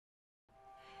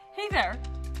there!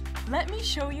 Let me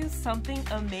show you something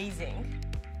amazing.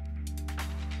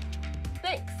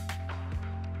 Thanks!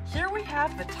 Here we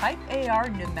have the Type AR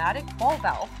pneumatic ball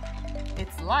valve.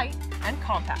 It's light and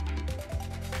compact.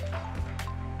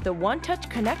 The one-touch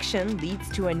connection leads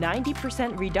to a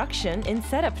 90% reduction in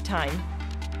setup time.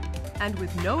 And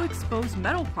with no exposed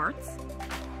metal parts,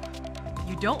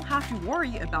 you don't have to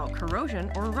worry about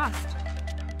corrosion or rust.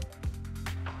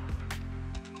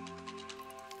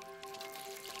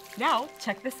 Now,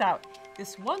 check this out.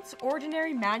 This once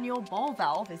ordinary manual ball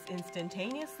valve is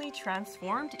instantaneously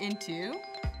transformed into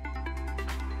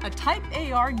a Type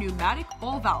AR pneumatic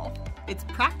ball valve. It's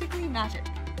practically magic.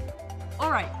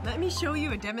 Alright, let me show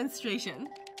you a demonstration.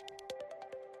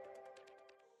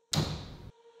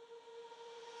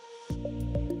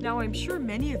 Now, I'm sure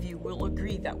many of you will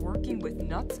agree that working with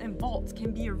nuts and bolts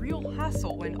can be a real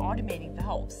hassle when automating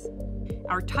valves.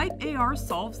 Our Type AR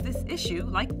solves this issue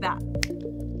like that.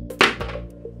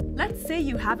 Let's say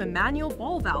you have a manual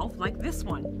ball valve like this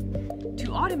one. To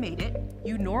automate it,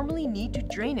 you normally need to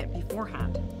drain it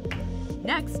beforehand.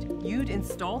 Next, you'd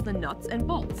install the nuts and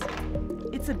bolts.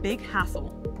 It's a big hassle.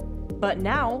 But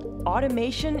now,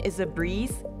 automation is a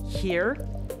breeze here,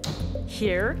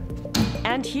 here,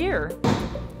 and here.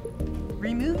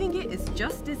 Removing it is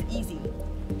just as easy.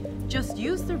 Just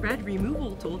use the red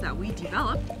removal tool that we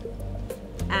developed,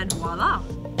 and voila!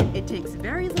 It takes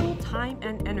very little time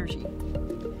and energy.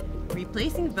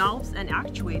 Replacing valves and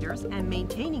actuators and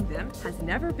maintaining them has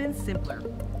never been simpler.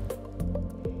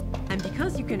 And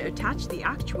because you can attach the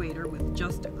actuator with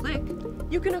just a click,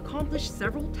 you can accomplish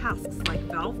several tasks like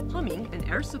valve plumbing and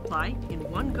air supply in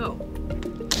one go.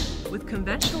 With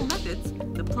conventional methods,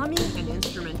 the plumbing and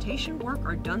instrumentation work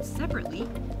are done separately,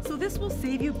 so this will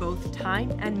save you both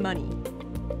time and money.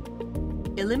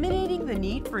 Eliminating the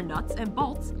need for nuts and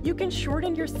bolts, you can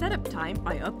shorten your setup time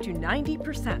by up to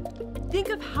 90%. Think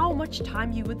of how much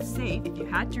time you would save if you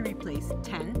had to replace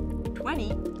 10,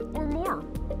 20, or more.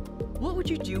 What would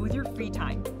you do with your free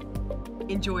time?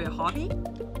 Enjoy a hobby?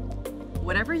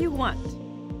 Whatever you want.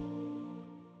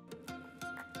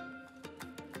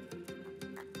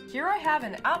 Here I have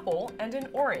an apple and an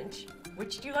orange.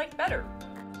 Which do you like better?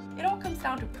 It all comes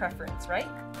down to preference, right?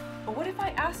 But what if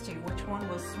I asked you which one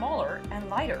was smaller and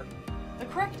lighter? The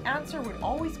correct answer would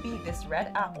always be this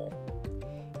red apple.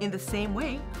 In the same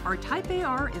way, our Type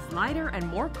AR is lighter and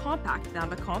more compact than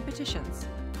the competition's.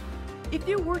 If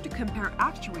you were to compare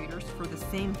actuators for the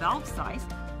same valve size,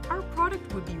 our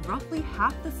product would be roughly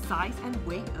half the size and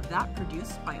weight of that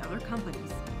produced by other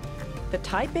companies. The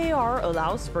Type AR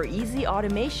allows for easy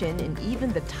automation in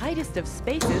even the tightest of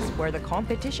spaces where the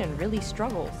competition really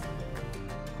struggles.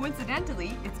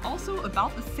 Coincidentally, it's also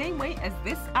about the same weight as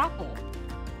this apple.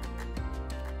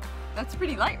 That's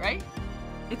pretty light, right?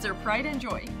 It's our pride and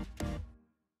joy.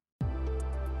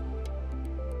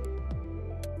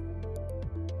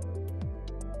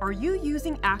 Are you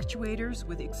using actuators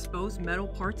with exposed metal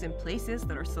parts in places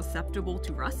that are susceptible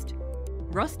to rust?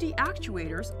 Rusty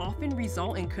actuators often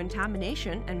result in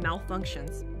contamination and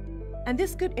malfunctions, and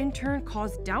this could in turn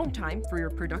cause downtime for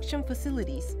your production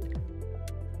facilities.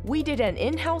 We did an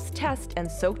in-house test and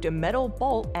soaked a metal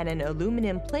bolt and an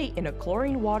aluminum plate in a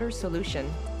chlorine water solution.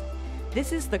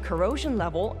 This is the corrosion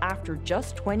level after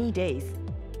just 20 days.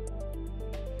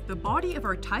 The body of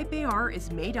our Type AR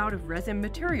is made out of resin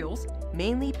materials,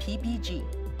 mainly PPG.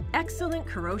 Excellent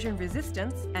corrosion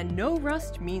resistance and no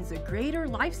rust means a greater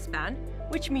lifespan,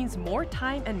 which means more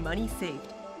time and money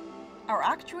saved. Our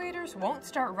actuators won't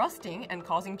start rusting and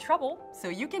causing trouble, so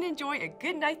you can enjoy a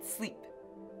good night's sleep.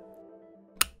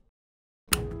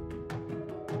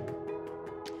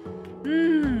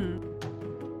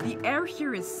 The air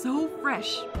here is so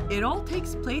fresh. It all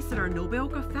takes place at our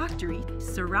Nobeoka factory,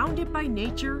 surrounded by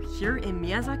nature here in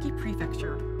Miyazaki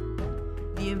Prefecture.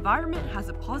 The environment has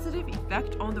a positive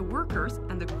effect on the workers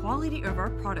and the quality of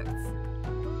our products.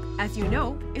 As you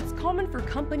know, it's common for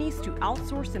companies to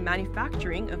outsource the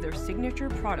manufacturing of their signature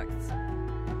products.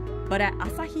 But at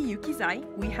Asahi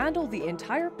Yukizai, we handle the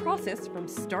entire process from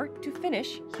start to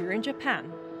finish here in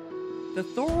Japan. The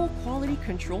thorough quality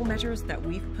control measures that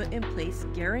we've put in place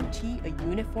guarantee a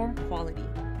uniform quality.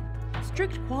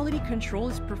 Strict quality control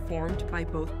is performed by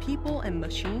both people and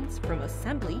machines from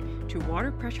assembly to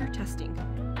water pressure testing.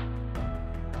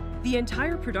 The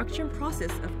entire production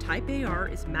process of Type AR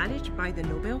is managed by the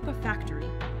Nobeoka factory.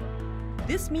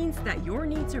 This means that your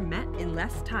needs are met in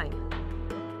less time.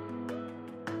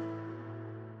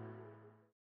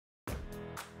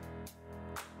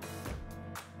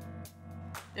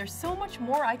 There's so much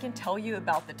more I can tell you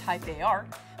about the Type AR,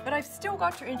 but I've still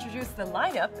got to introduce the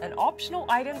lineup and optional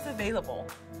items available.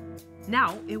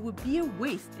 Now, it would be a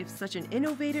waste if such an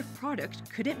innovative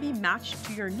product couldn't be matched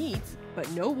to your needs,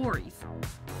 but no worries.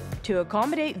 To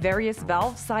accommodate various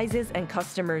valve sizes and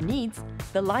customer needs,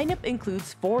 the lineup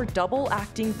includes 4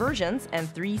 double-acting versions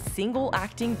and 3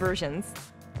 single-acting versions.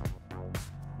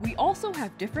 We also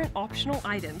have different optional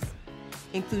items,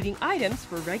 including items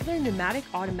for regular pneumatic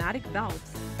automatic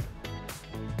valves.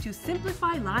 To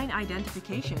simplify line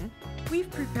identification, we've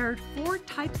prepared 4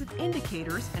 types of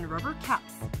indicators and rubber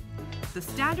caps. The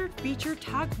standard feature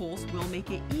tag holes will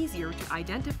make it easier to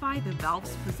identify the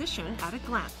valve's position at a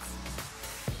glance.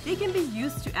 They can be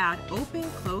used to add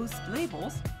open-closed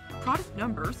labels, product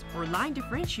numbers, or line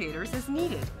differentiators as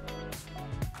needed.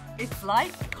 It's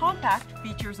light, compact,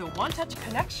 features a one-touch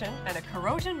connection and a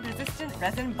corrosion-resistant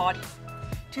resin body.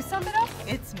 To sum it up,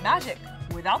 it's magic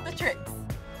without the tricks.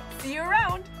 See you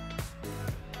around!